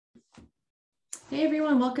Hey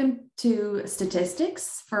everyone, welcome to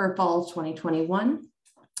Statistics for Fall 2021.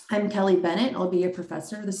 I'm Kelly Bennett. I'll be your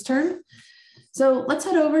professor this term. So let's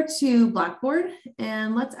head over to Blackboard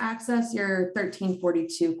and let's access your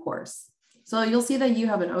 1342 course. So you'll see that you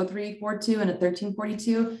have an 0342 and a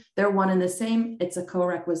 1342. They're one and the same. It's a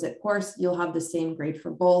co-requisite course. You'll have the same grade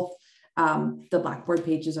for both. The Blackboard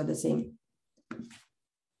pages are the same.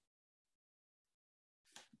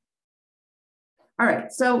 All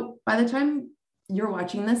right, so by the time you're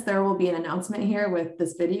watching this, there will be an announcement here with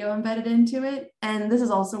this video embedded into it. And this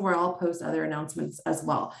is also where I'll post other announcements as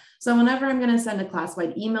well. So whenever I'm going to send a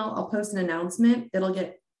class-wide email, I'll post an announcement. It'll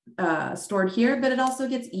get stored here, but it also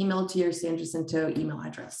gets emailed to your San Jacinto email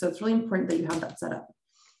address. So it's really important that you have that set up.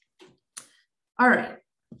 All right.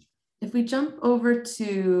 If we jump over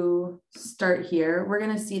to start here, we're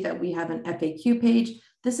going to see that we have an FAQ page.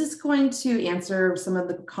 This is going to answer some of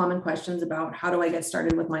the common questions about how do I get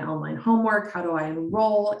started with my online homework? How do I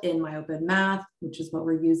enroll in MyOpenMath, which is what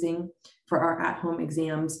we're using for our at-home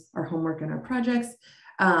exams, our homework and our projects?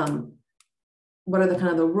 What are the kind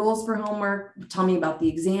of the rules for homework? Tell me about the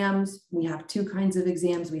exams. We have two kinds of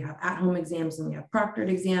exams. We have at-home exams and we have proctored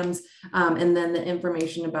exams. And then the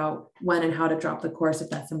information about when and how to drop the course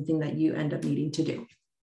if that's something that you end up needing to do.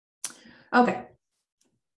 Okay.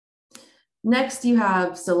 Next, you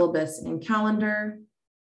have syllabus and calendar,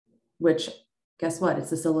 which guess what? It's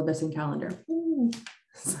the syllabus and calendar. Ooh.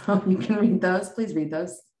 So you can read those. Please read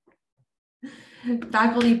those.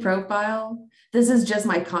 Faculty profile. This is just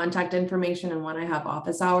my contact information and when I have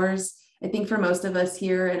office hours. I think for most of us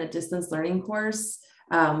here in a distance learning course,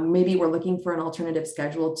 maybe we're looking for an alternative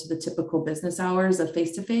schedule to the typical business hours of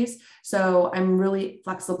face-to-face. So I'm really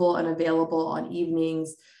flexible and available on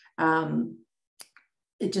evenings.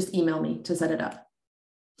 Just email me to set it up.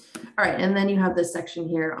 All right, and then you have this section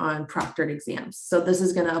here on proctored exams. So this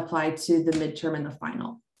is going to apply to the midterm and the final.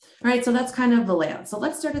 All right, so that's kind of the layout. So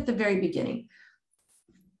let's start at the very beginning.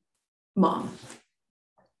 Mom.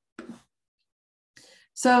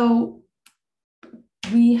 So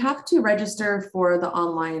we have to register for the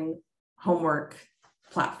online homework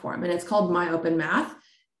platform, and it's called MyOpenMath,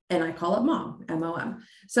 and I call it Mom, M-O-M.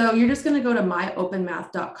 So you're just going to go to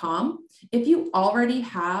myopenmath.com. If you already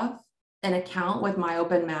have an account with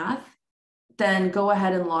MyOpenMath, then go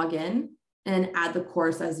ahead and log in and add the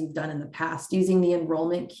course as you've done in the past using the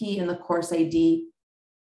enrollment key and the course ID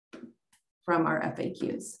from our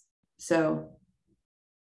FAQs. So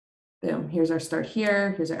boom, here's our start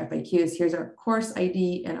here, here's our FAQs, here's our course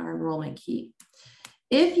ID and our enrollment key.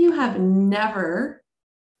 If you have never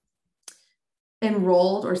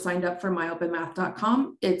enrolled or signed up for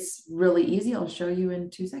myopenmath.com, it's really easy. I'll show you in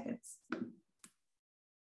 2 seconds.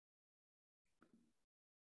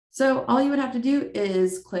 So all you would have to do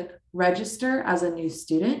is click register as a new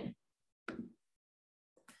student,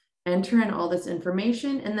 enter in all this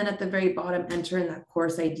information, and then at the very bottom, enter in that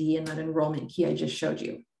course ID and that enrollment key I just showed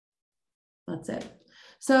you. That's it.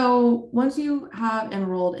 So once you have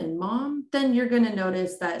enrolled in Mom, then you're going to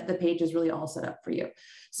notice that the page is really all set up for you.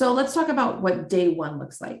 So let's talk about what day one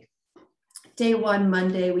looks like. Day one,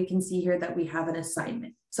 Monday, we can see here that we have an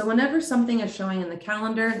assignment. So whenever something is showing in the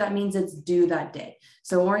calendar, that means it's due that day.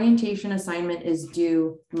 So orientation assignment is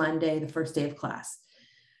due Monday, the first day of class.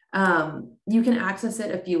 You can access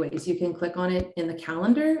it a few ways. You can click on it in the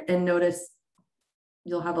calendar and notice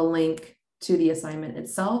you'll have a link to the assignment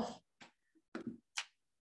itself.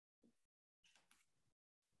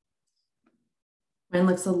 Mine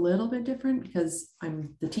looks a little bit different because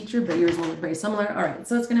I'm the teacher, but yours will look very similar. All right,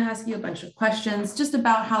 so it's going to ask you a bunch of questions just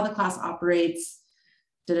about how the class operates.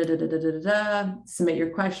 Submit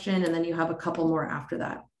your question, and then you have a couple more after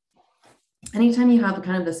that. Anytime you have a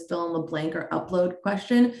kind of this fill in the blank or upload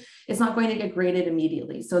question, it's not going to get graded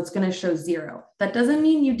immediately. So it's going to show 0. That doesn't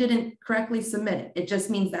mean you didn't correctly submit it. It just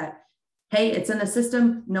means that, hey, it's in the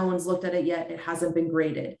system. No one's looked at it yet. It hasn't been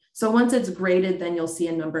graded. So once it's graded, then you'll see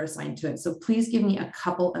a number assigned to it. So please give me a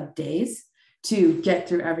couple of days to get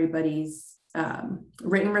through everybody's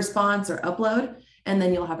written response or upload, and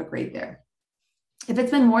then you'll have a grade there. If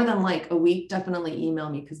it's been more than like a week, definitely email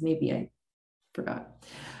me because maybe I forgot.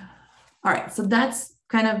 All right, so that's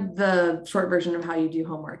kind of the short version of how you do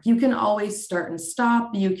homework. You can always start and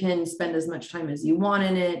stop. You can spend as much time as you want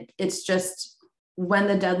in it. It's just when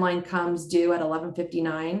the deadline comes due at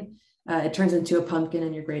 11:59, it turns into a pumpkin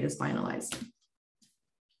and your grade is finalized.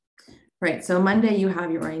 Right, so Monday you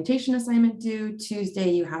have your orientation assignment due.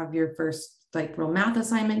 Tuesday you have your first like real math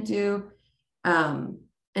assignment due.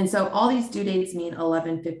 And so all these due dates mean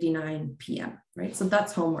 11:59 p.m., right? So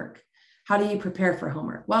that's homework. How do you prepare for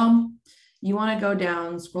homework? Well, you want to go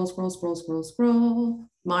down, scroll,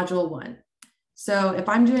 module 1. So if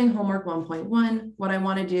I'm doing homework 1.1, what I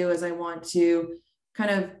want to do is I want to kind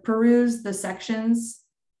of peruse the sections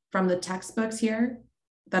from the textbooks here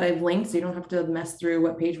that I've linked, so you don't have to mess through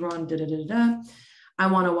what page we're on, I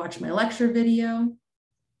want to watch my lecture video.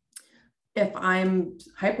 If I'm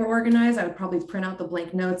hyper organized, I would probably print out the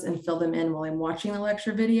blank notes and fill them in while I'm watching the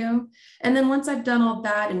lecture video. And then once I've done all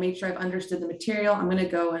that and made sure I've understood the material, I'm going to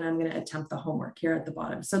go and I'm going to attempt the homework here at the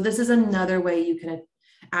bottom. So this is another way you can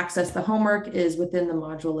access the homework, is within the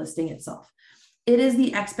module listing itself. It is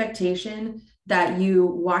the expectation that you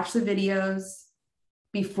watch the videos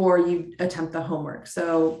before you attempt the homework.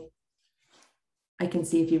 So I can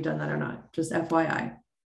see if you've done that or not, just FYI.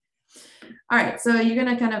 All right, so you're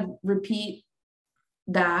going to kind of repeat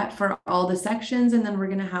that for all the sections, and then we're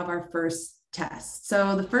going to have our first test.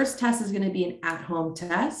 So the first test is going to be an at-home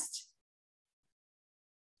test.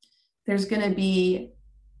 There's going to be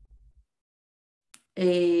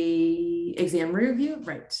a exam review,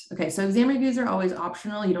 right? Okay, so exam reviews are always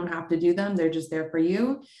optional. You don't have to do them. They're just there for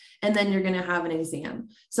you. And then you're going to have an exam.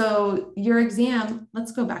 So your exam,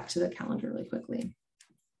 let's go back to the calendar really quickly.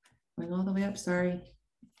 Going all the way up, sorry.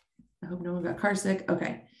 I hope no one got car sick.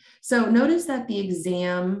 Okay, so notice that the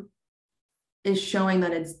exam is showing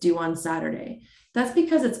that it's due on Saturday. That's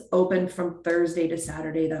because it's open from Thursday to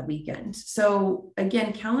Saturday that weekend. So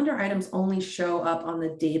again, calendar items only show up on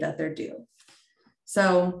the day that they're due.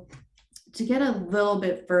 So to get a little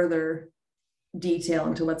bit further detail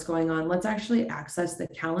into what's going on, let's actually access the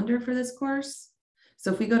calendar for this course.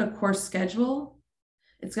 So if we go to course schedule,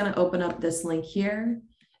 it's going to open up this link here.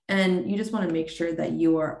 And you just want to make sure that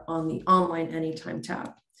you are on the online anytime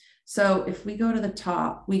tab. So if we go to the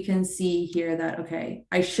top, we can see here that, okay,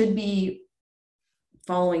 I should be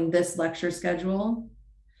following this lecture schedule.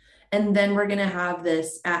 And then we're going to have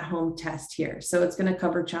this at-home test here. So it's going to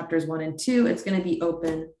cover chapters 1 and 2. It's going to be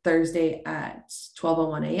open Thursday at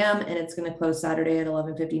 12:01 a.m. and it's going to close Saturday at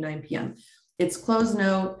 11:59 p.m. It's closed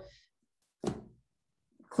note,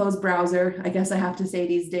 closed browser, I guess I have to say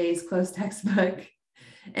these days, closed textbook.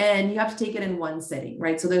 And you have to take it in one sitting,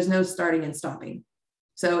 right? So there's no starting and stopping.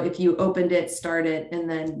 So if you opened it, start it, and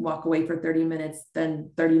then walk away for 30 minutes,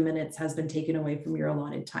 then 30 minutes has been taken away from your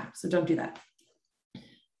allotted time. So don't do that.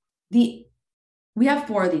 We have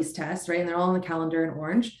 4 of these tests, right? And they're all on the calendar in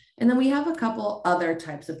orange. And then we have a couple other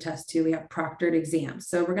types of tests too. We have proctored exams.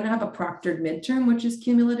 So we're going to have a proctored midterm, which is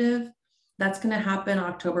cumulative. That's going to happen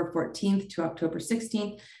October 14th to October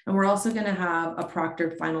 16th. And we're also going to have a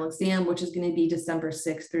proctored final exam, which is going to be December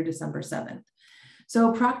 6th through December 7th.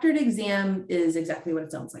 So proctored exam is exactly what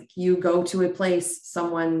it sounds like. You go to a place,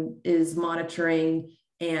 someone is monitoring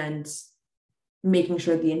and making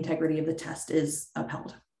sure the integrity of the test is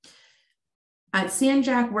upheld. At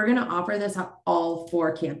Sanjak, we're going to offer this at all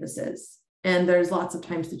 4 campuses. And there's lots of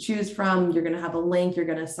times to choose from. You're going to have a link, you're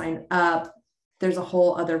going to sign up. There's a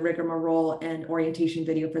whole other rigmarole and orientation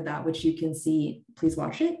video for that, which you can see. Please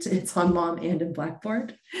watch it. It's on Mom and in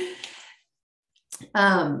Blackboard.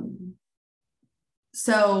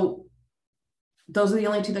 So those are the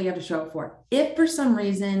only 2 that you have to show up for. If for some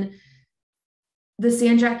reason the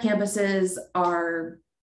Sanjak campuses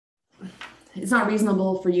it's not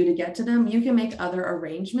reasonable for you to get to them, you can make other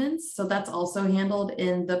arrangements. So that's also handled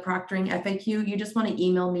in the proctoring FAQ. You just want to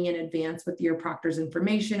email me in advance with your proctor's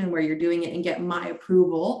information and where you're doing it and get my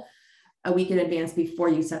approval a week in advance before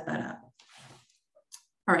you set that up.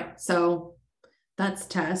 All right, so that's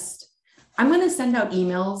test. I'm going to send out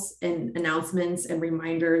emails and announcements and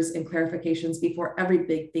reminders and clarifications before every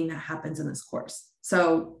big thing that happens in this course.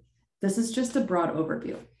 So this is just a broad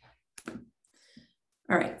overview.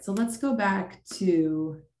 All right, so let's go back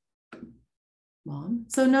to Mom.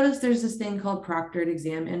 So notice there's this thing called proctored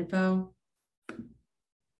exam info.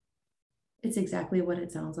 It's exactly what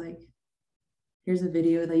it sounds like. Here's a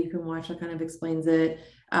video that you can watch that kind of explains it.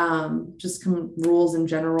 Just some rules and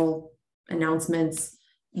general announcements,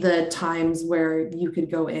 the times where you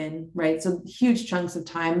could go in, right? So huge chunks of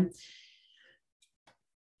time.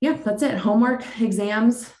 Yeah, that's it. Homework,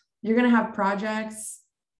 exams, you're gonna have projects.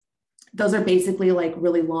 Those are basically like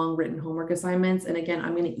really long written homework assignments. And again,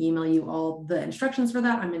 I'm going to email you all the instructions for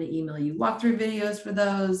that. I'm going to email you walkthrough videos for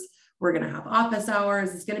those. We're going to have office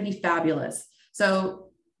hours. It's going to be fabulous. So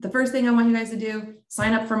the first thing I want you guys to do,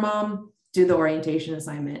 sign up for Mom, do the orientation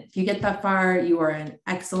assignment. If you get that far, you are in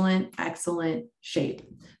excellent, excellent shape.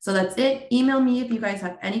 So that's it. Email me if you guys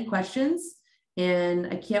have any questions, and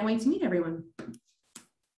I can't wait to meet everyone.